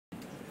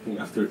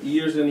After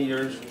years and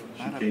years,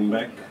 she came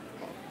back.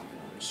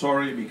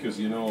 Sorry, because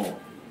you know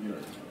your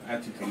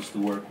attitude is to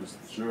work with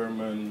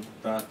German,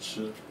 Dutch.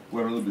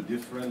 We're a little bit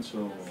different,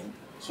 so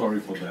sorry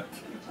for that.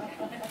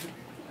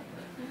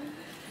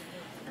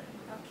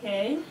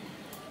 Okay,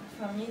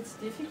 for me it's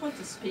difficult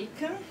to speak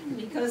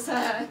because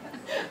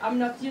I'm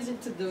not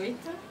used to do it.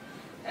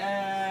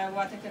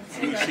 What I can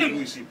say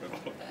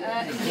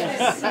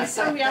yes,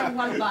 so we are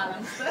well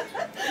balanced.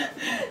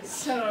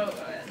 So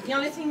the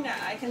only thing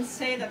I can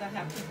say that I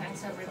have to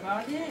thank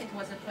everybody. It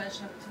was a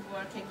pleasure to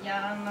work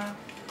again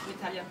with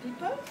Italian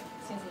people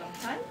since a long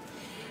time.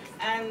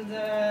 And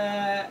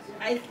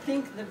I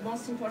think the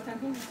most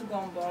important thing is to go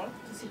on board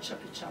to see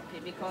Choppy Choppy,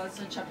 because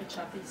Choppy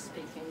Choppy is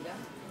speaking.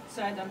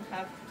 So I don't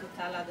have to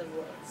tell other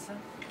words.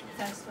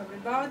 Thanks to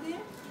everybody,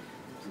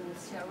 to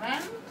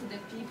CRM, to the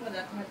people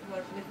that have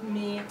worked with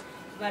me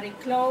very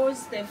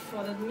close. They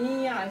followed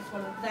me, I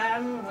followed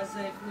them. It was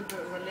a good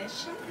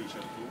relation.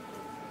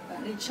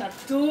 Richard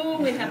too.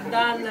 We have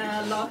done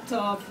a lot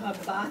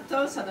of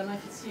battles. I don't know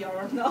if it's here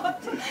or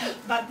not,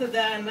 but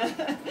then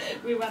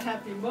we were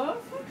happy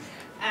both.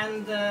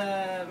 And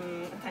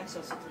thanks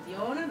also to the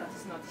owner that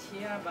is not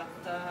here,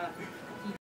 but